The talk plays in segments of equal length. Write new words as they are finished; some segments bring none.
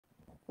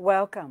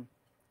Welcome.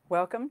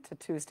 Welcome to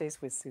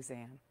Tuesdays with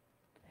Suzanne.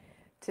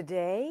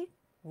 Today,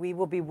 we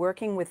will be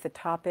working with the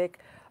topic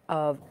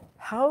of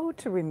how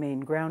to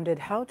remain grounded,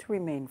 how to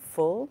remain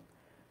full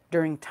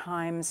during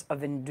times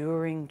of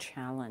enduring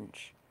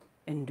challenge.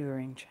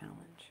 Enduring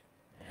challenge.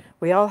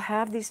 We all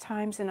have these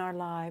times in our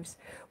lives.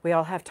 We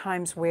all have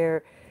times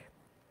where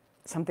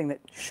something that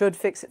should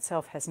fix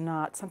itself has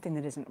not, something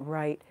that isn't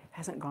right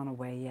hasn't gone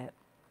away yet.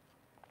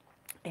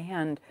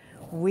 And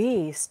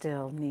we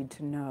still need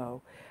to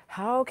know,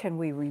 how can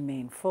we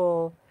remain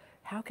full?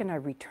 How can I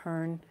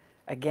return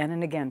again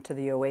and again to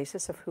the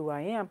oasis of who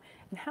I am?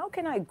 And how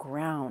can I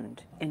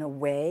ground in a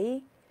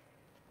way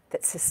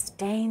that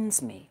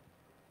sustains me,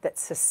 that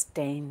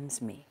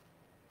sustains me?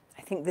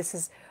 I think this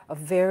is a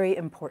very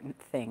important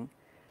thing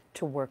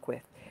to work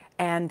with.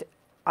 And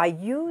I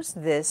use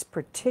this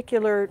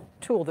particular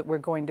tool that we're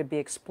going to be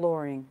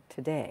exploring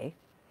today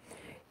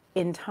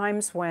in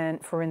times when,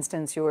 for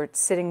instance, you're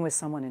sitting with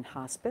someone in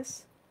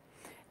hospice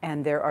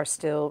and you're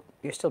still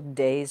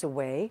days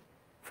away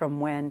from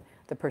when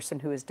the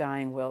person who is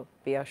dying will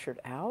be ushered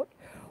out,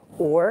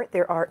 or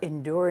there are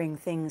enduring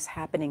things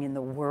happening in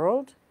the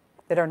world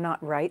that are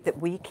not right, that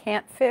we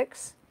can't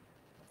fix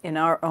in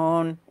our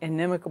own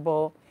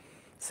inimicable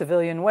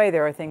civilian way.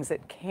 There are things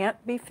that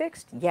can't be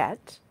fixed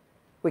yet.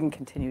 We can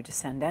continue to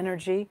send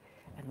energy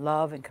and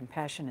love and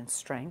compassion and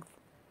strength,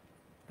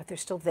 but they're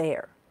still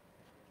there.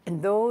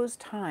 In those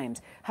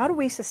times, how do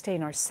we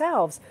sustain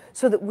ourselves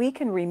so that we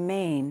can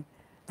remain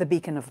the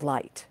beacon of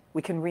light?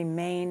 We can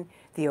remain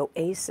the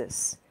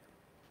oasis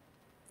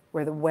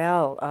where the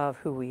well of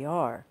who we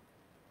are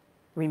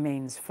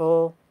remains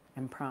full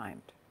and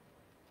primed.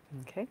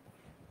 Okay?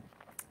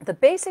 The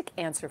basic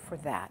answer for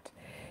that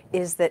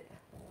is that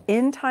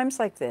in times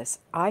like this,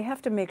 I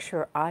have to make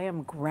sure I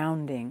am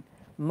grounding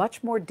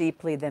much more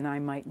deeply than I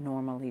might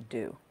normally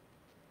do.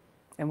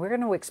 And we're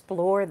going to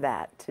explore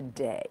that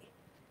today.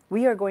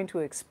 We are going to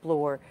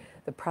explore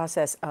the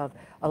process of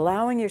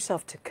allowing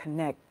yourself to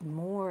connect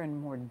more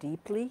and more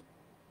deeply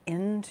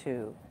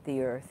into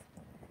the earth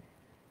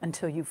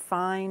until you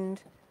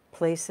find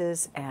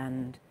places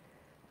and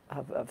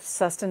of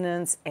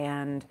sustenance,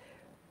 and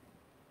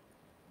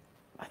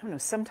I don't know,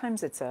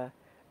 sometimes it's an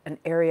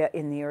area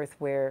in the earth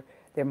where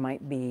there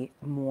might be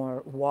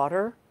more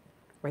water,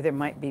 where there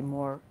might be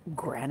more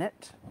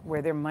granite,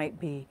 where there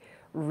might be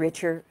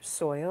richer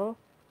soil,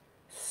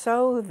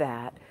 so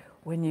that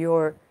when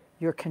your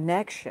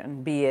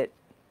connection, be it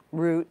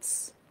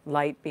roots,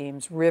 light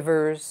beams,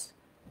 rivers,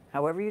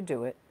 however you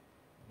do it,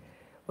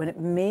 when it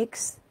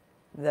makes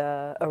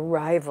the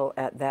arrival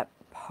at that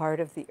part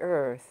of the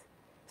earth,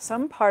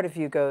 some part of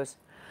you goes,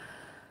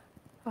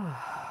 oh,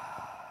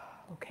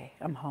 okay,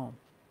 I'm home.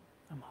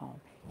 I'm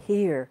home.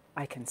 Here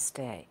I can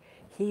stay.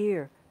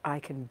 Here I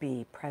can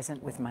be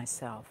present with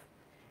myself.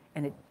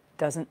 And it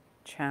doesn't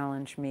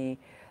challenge me.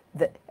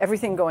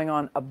 Everything going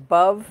on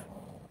above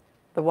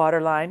the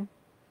waterline,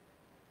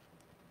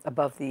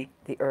 above the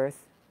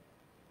earth,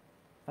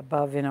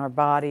 above in our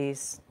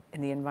bodies,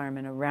 in the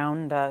environment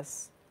around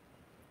us,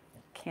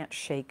 can't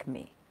shake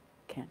me,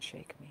 can't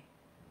shake me.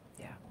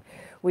 Yeah.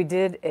 We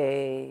did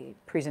a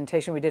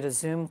presentation, we did a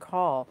Zoom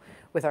call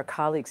with our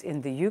colleagues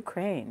in the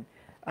Ukraine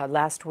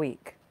last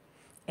week.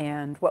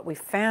 And what we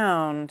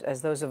found,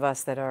 as those of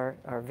us that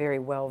are very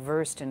well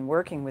versed in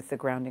working with the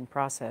grounding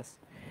process,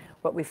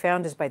 what we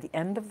found is by the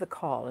end of the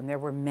call, and there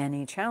were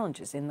many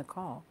challenges in the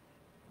call,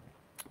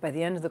 by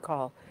the end of the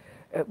call,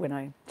 when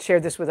I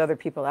shared this with other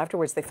people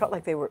afterwards, they felt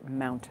like they were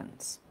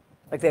mountains,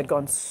 like they had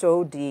gone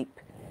so deep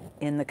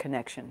in the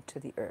connection to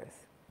the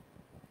earth,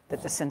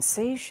 that the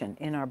sensation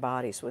in our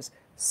bodies was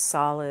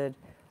solid,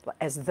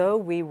 as though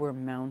we were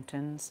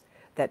mountains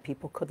that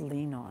people could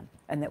lean on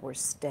and that were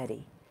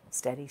steady,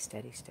 steady,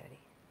 steady, steady.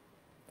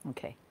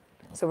 Okay,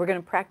 so we're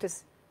going to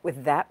practice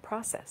with that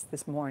process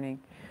this morning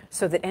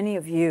so that any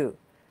of you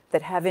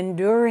that have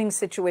enduring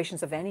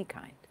situations of any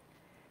kind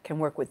can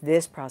work with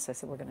this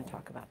process that we're going to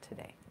talk about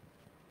today.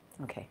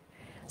 Okay,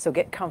 so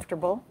get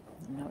comfortable.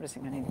 I'm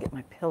noticing I need to get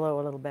my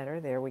pillow a little better.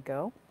 There we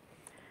go.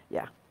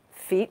 Yeah,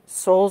 feet,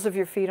 soles of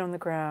your feet on the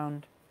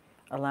ground,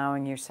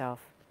 allowing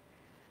yourself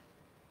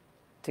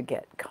to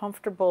get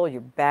comfortable.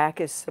 Your back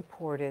is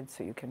supported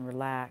so you can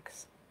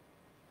relax.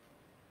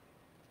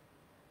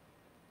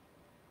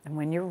 And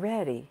when you're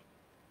ready,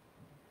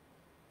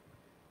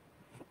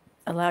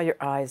 allow your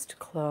eyes to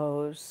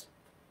close,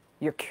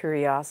 your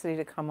curiosity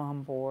to come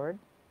on board,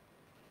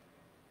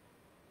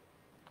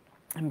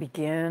 and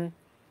begin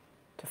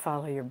to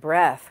follow your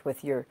breath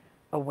with your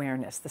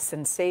awareness, the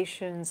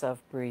sensations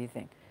of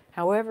breathing.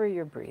 However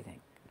you're breathing,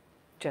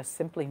 just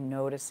simply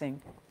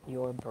noticing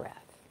your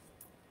breath.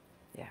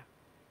 Yeah.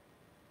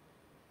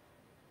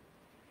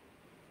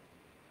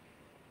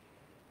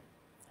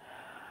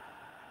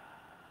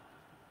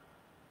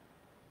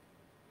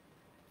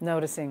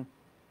 Noticing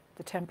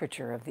the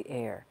temperature of the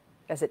air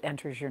as it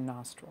enters your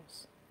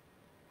nostrils.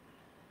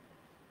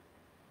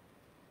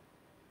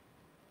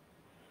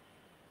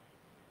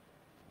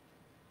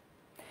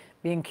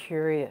 Being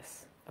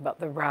curious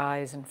about the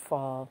rise and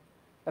fall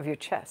of your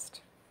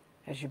chest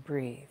as you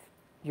breathe.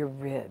 your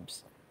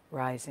ribs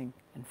rising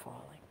and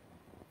falling.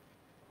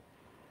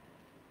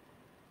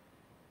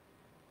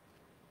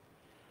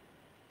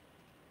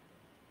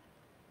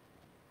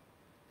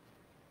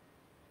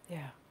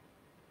 Yeah.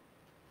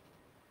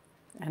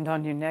 And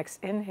on your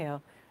next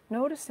inhale,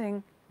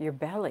 noticing your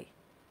belly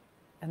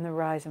and the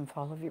rise and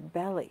fall of your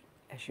belly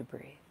as you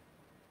breathe.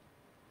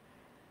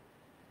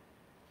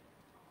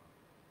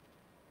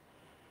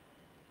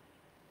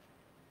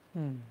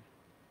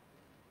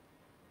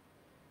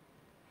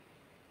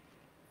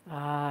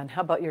 And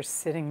how about your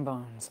sitting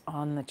bones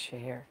on the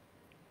chair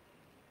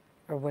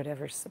or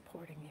whatever's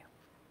supporting you?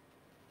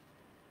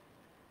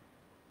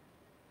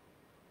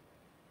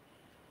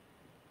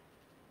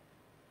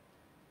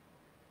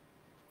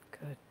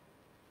 Good.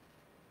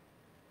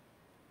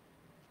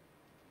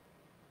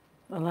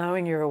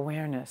 Allowing your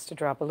awareness to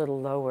drop a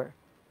little lower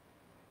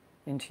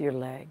into your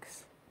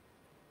legs,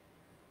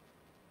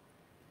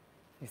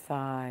 your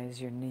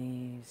thighs, your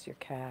knees, your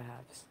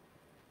calves.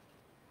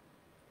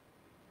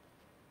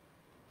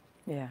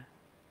 Yeah.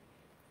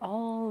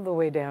 All the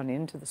way down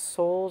into the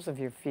soles of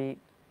your feet,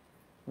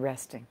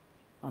 resting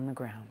on the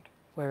ground,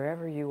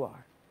 wherever you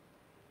are.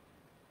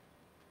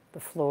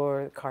 The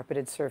floor, the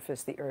carpeted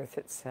surface, the earth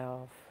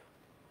itself,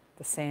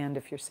 the sand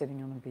if you're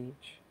sitting on the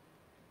beach.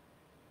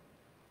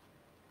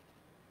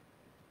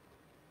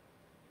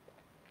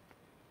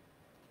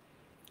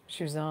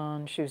 Shoes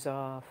on, shoes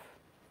off,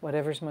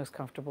 whatever's most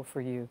comfortable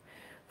for you.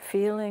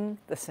 Feeling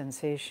the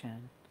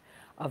sensation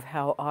of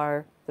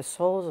how the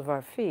soles of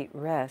our feet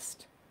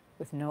rest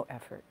with no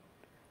effort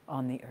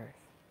on the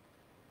earth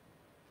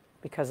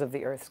because of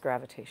the earth's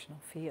gravitational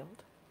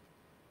field.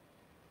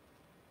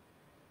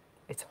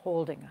 It's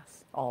holding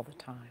us all the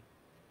time.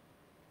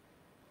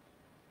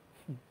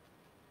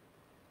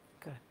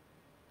 Good.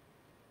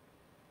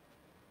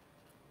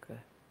 Good.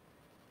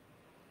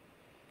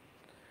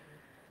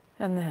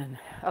 And then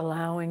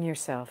allowing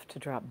yourself to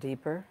drop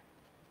deeper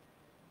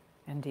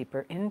and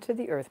deeper into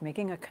the earth,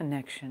 making a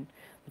connection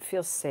that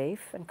feels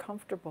safe and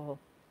comfortable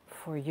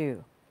for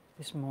you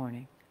this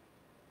morning.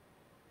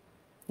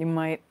 You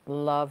might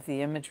love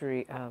the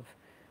imagery of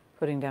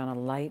putting down a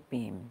light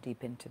beam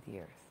deep into the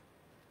earth.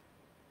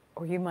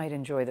 Or you might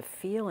enjoy the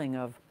feeling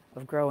of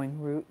growing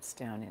roots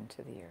down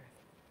into the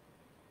earth.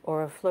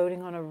 Or of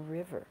floating on a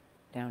river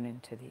down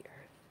into the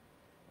earth.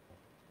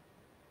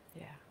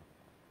 Yeah.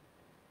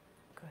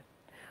 Good.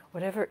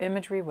 Whatever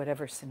imagery,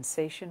 whatever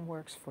sensation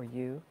works for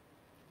you,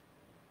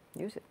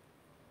 use it.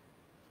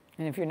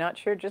 And if you're not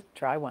sure, just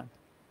try one.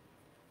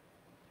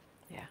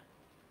 Yeah.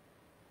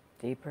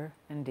 Deeper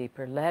and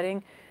deeper,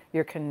 letting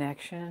your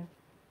connection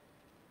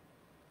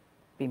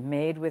be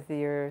made with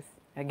the earth.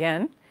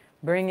 Again,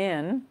 bring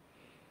in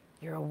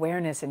your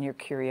awareness and your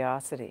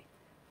curiosity.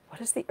 What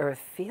does the earth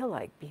feel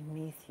like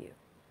beneath you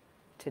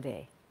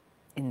today,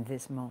 in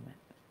this moment?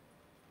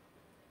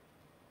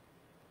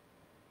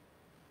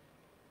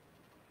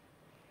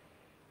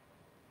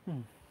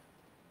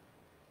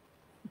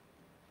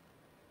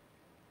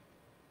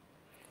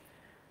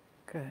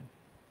 Good.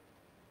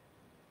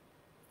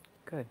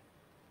 Good.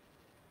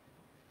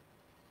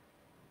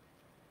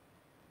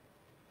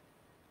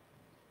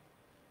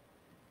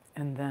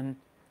 And then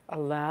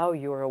allow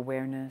your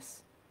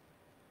awareness,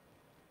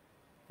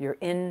 your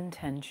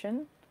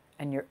intention,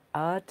 and your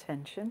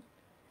attention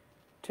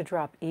to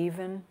drop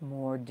even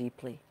more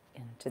deeply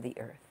into the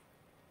earth.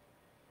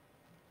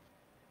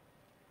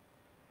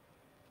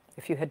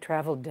 If you had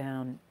traveled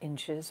down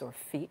inches or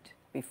feet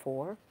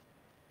before,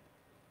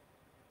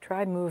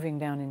 try moving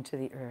down into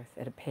the earth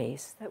at a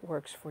pace that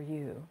works for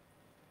you,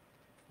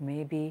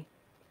 maybe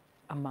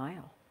a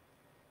mile.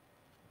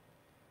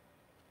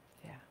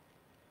 Yeah.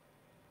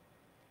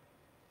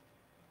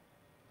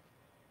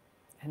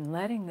 And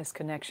letting this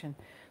connection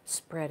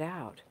spread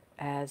out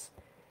as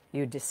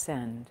you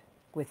descend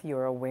with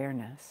your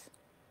awareness,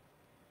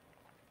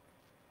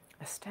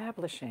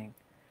 establishing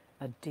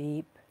a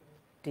deep,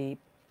 deep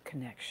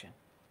connection.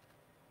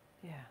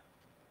 Yeah.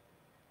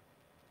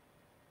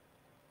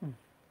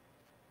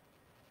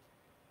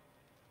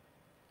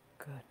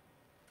 Good.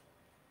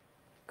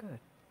 Good.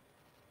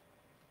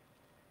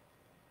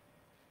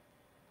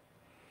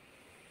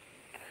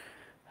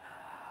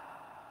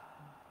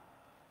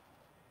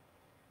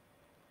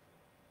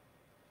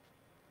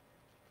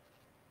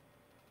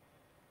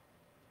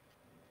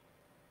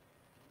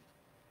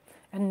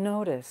 And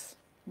notice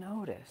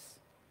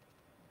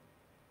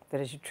that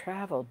as you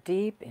travel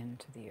deep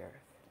into the earth,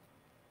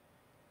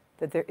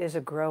 that there is a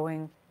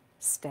growing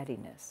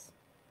steadiness.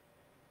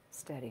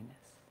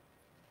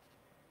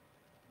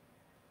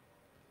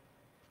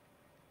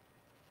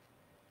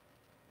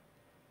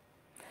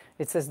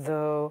 It's as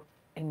though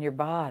in your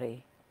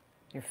body,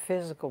 your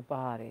physical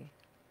body,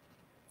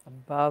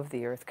 above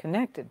the earth,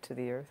 connected to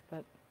the earth,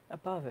 but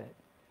above it,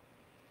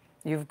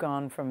 you've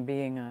gone from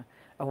being a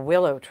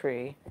willow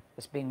tree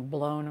that's being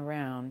blown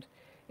around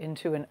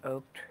into an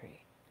oak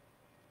tree,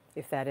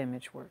 if that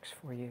image works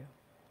for you.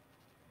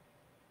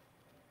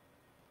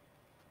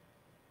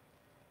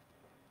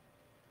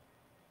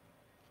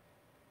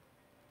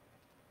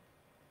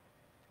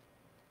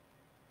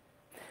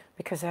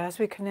 Because as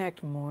we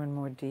connect more and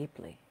more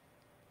deeply,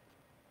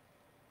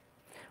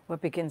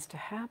 what begins to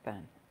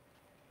happen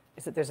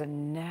is that there's a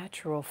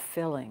natural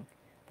filling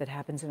that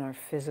happens in our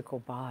physical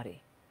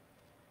body.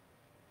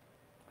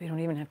 We don't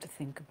even have to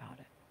think about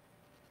it.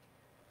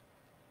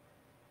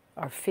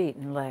 Our feet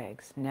and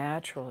legs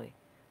naturally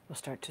will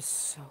start to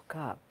soak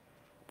up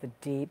the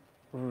deep,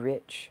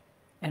 rich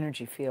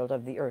energy field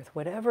of the earth.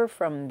 Whatever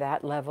from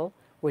that level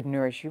would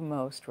nourish you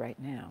most right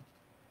now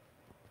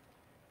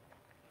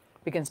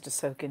begins to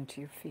soak into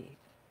your feet,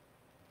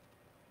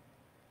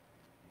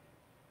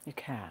 your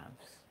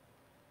calves,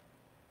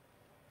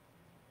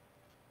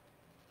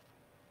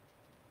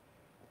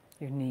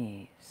 your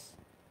knees,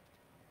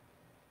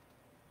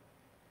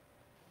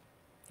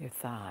 your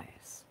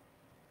thighs.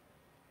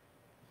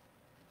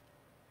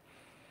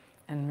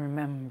 And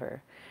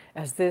remember,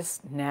 as this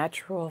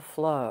natural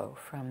flow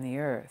from the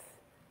earth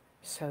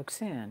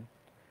soaks in,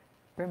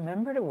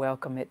 remember to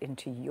welcome it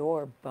into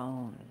your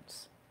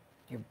bones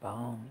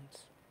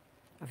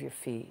of your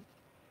feet,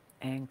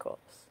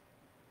 ankles,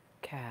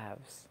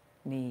 calves,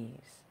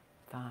 knees,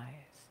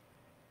 thighs.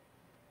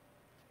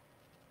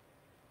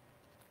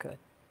 Good.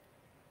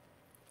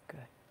 Good.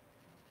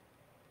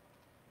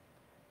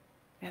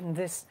 And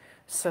this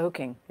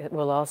soaking, it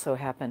will also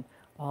happen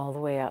all the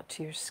way out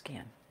to your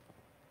skin.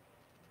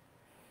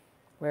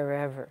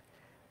 Wherever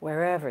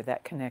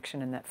that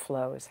connection and that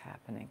flow is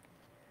happening,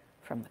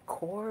 from the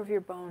core of your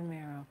bone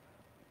marrow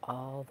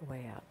all the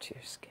way out to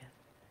your skin.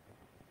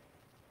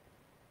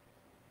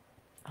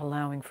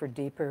 Allowing for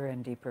deeper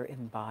and deeper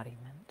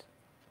embodiment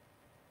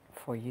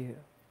for you.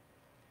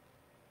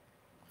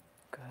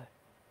 Good.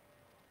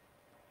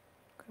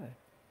 Good.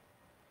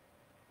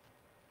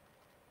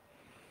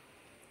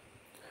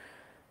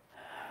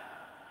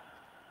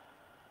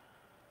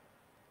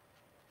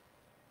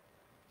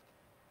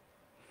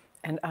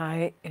 And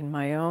I, in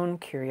my own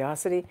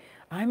curiosity,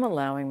 I'm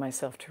allowing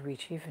myself to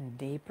reach even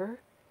deeper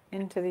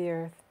into the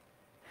earth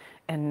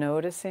and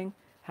noticing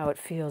how it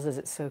feels as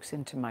it soaks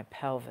into my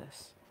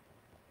pelvis,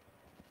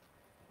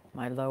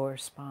 my lower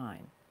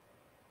spine,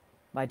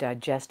 my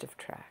digestive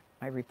tract,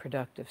 my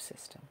reproductive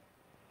system,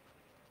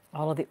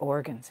 all of the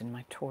organs in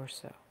my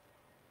torso.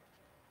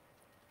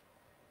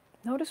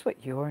 Notice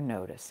what you're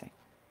noticing.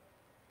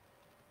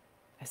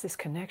 As this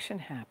connection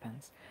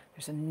happens,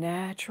 there's a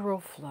natural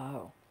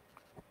flow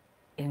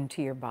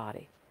into your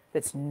body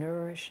that's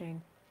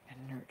nourishing and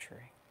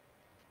nurturing.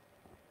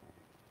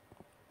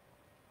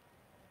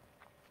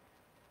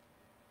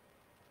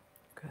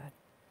 Good.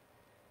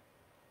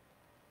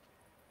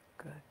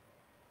 Good.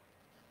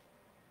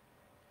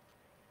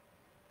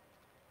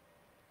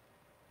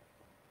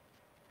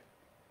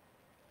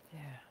 Yeah.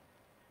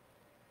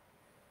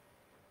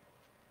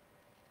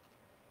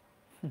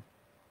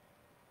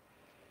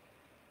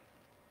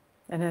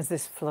 And as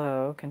this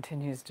flow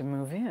continues to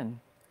move in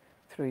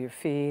through your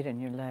feet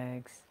and your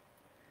legs,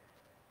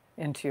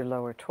 into your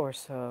lower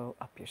torso,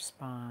 up your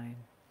spine,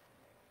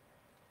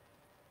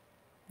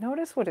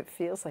 notice what it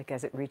feels like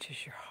as it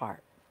reaches your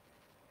heart,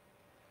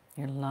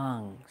 your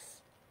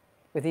lungs.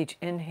 With each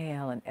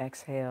inhale and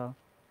exhale,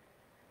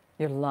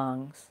 your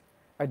lungs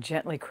are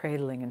gently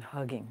cradling and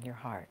hugging your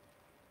heart,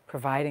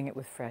 providing it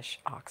with fresh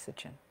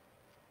oxygen.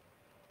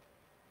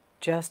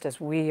 Just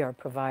as we are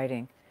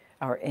providing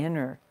our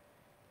inner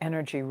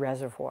energy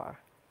reservoir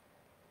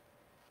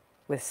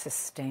with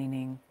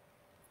sustaining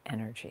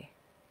energy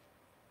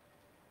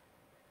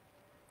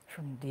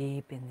from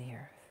deep in the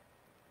earth.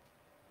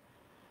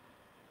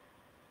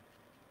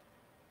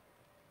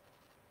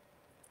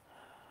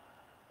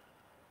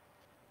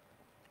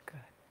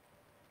 Good.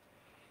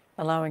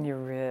 Allowing your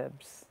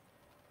ribs,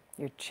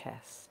 your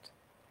chest,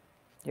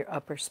 your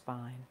upper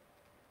spine,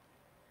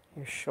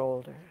 your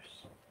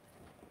shoulders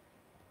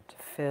to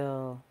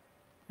fill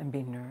and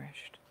be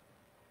nourished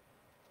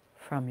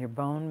from your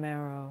bone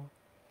marrow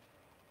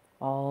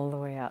all the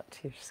way out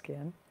to your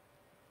skin,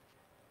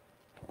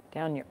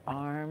 down your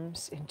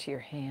arms into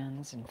your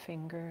hands and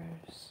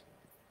fingers,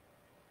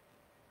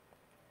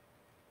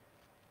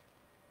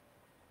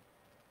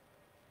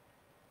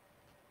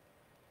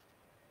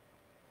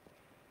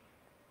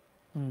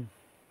 and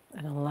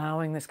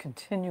allowing this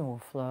continual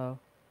flow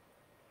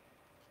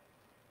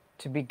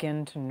to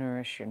begin to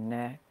nourish your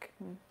neck,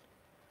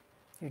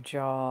 your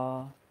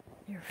jaw,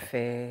 your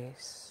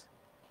face,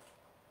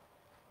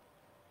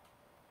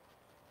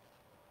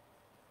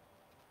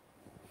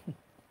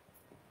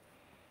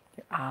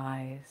 your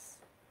eyes,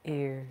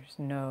 ears,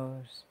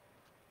 nose,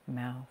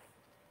 mouth.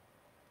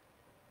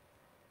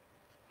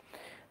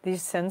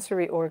 These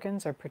sensory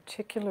organs are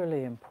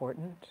particularly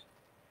important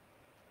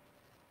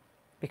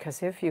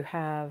because if you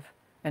have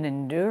an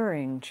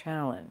enduring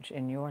challenge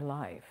in your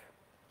life,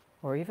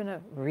 or even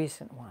a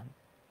recent one,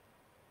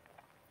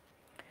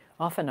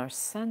 often our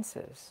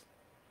senses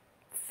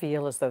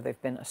feel as though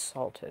they've been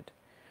assaulted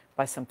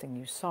by something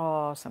you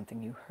saw,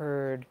 something you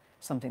heard,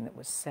 something that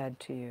was said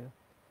to you,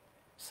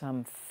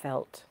 some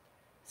felt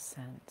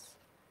sense.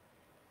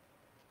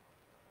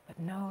 But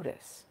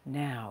notice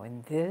now,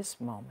 in this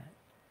moment,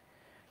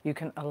 you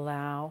can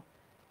allow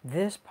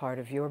this part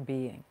of your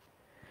being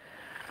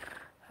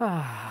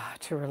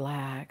To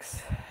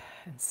relax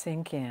and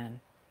sink in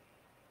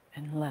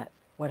and let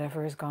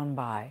whatever has gone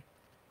by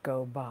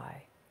go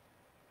by.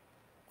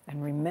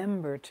 And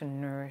remember to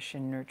nourish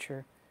and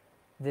nurture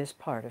this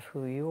part of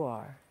who you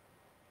are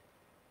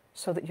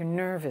so that your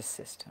nervous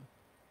system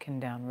can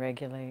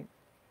downregulate,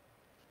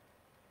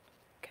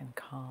 can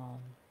calm.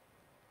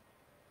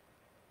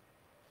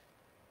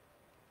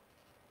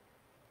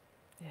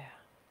 Yeah.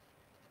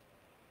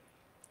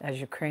 As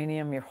your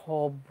cranium, your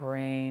whole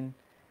brain,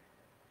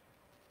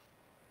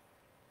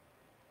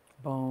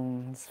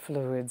 bones,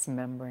 fluids,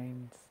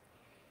 membranes,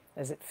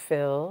 as it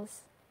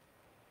fills,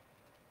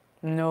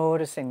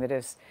 noticing that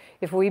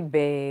if we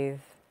bathe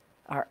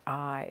our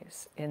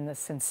eyes in the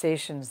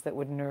sensations that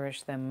would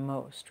nourish them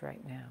most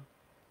right now,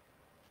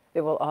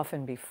 it will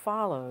often be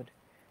followed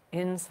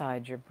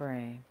inside your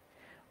brain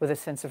with a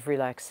sense of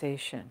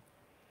relaxation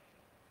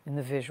in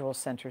the visual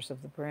centers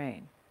of the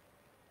brain,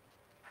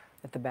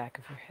 at the back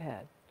of your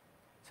head.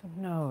 So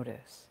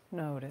notice.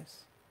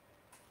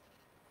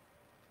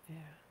 Yeah.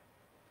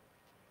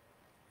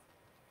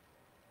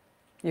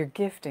 You're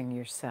gifting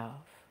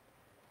yourself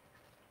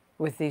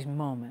with these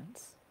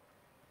moments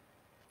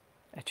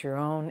at your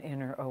own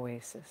inner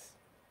oasis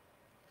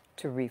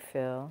to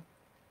refill,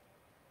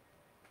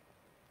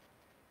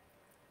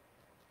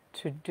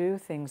 to do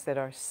things that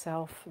are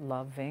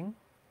self-loving.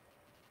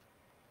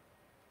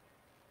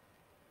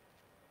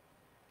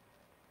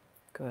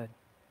 Good.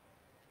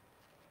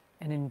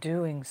 And in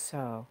doing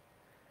so,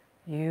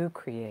 you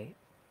create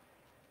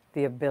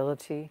the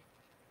ability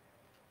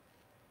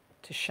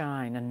to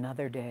shine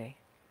another day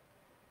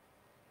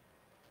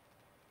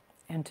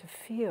and to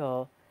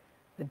feel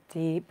the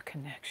deep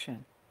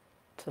connection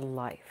to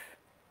life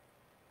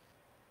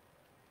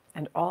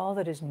and all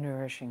that is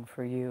nourishing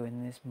for you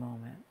in this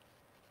moment,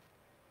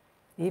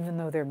 even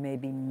though there may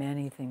be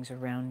many things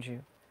around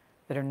you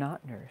that are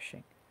not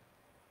nourishing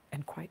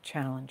and quite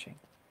challenging.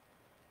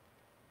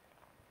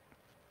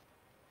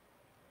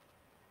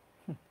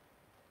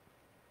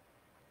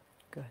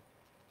 Good.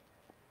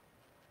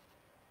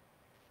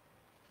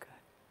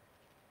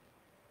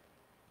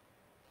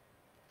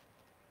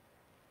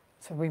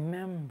 So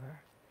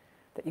remember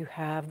that you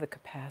have the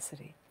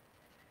capacity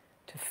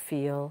to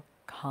feel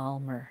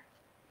calmer,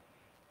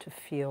 to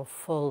feel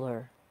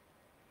fuller,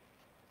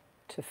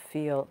 to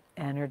feel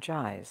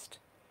energized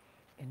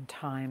in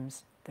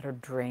times that are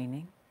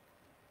draining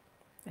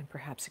and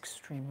perhaps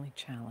extremely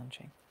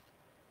challenging.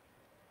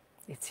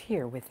 It's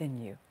here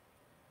within you,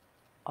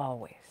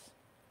 always,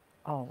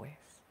 always.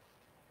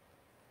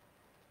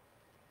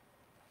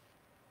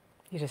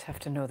 You just have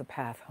to know the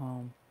path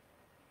home.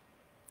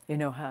 You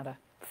know how to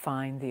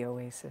find the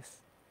oasis,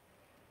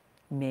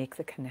 make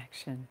the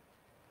connection,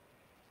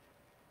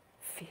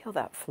 feel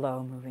that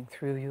flow moving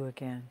through you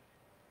again,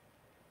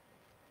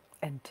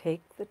 and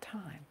take the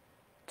time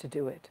to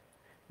do it.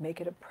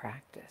 Make it a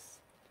practice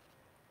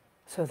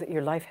so that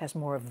your life has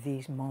more of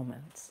these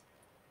moments.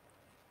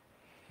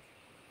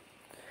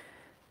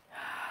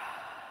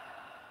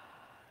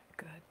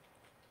 Good.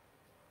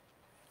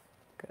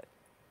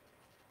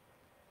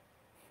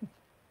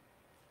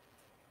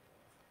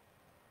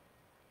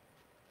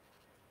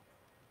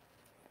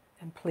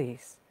 And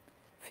please,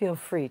 feel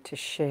free to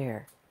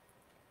share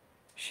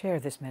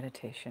this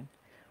meditation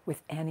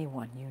with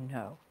anyone you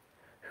know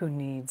who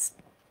needs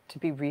to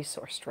be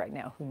resourced right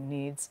now, who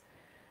needs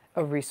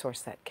a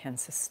resource that can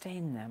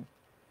sustain them,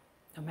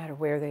 no matter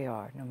where they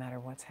are, no matter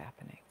what's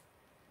happening.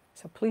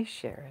 So please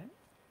share it.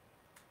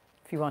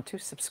 If you want to,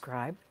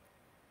 subscribe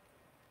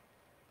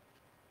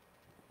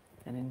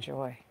and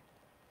enjoy.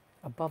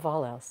 Above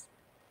all else,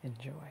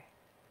 enjoy.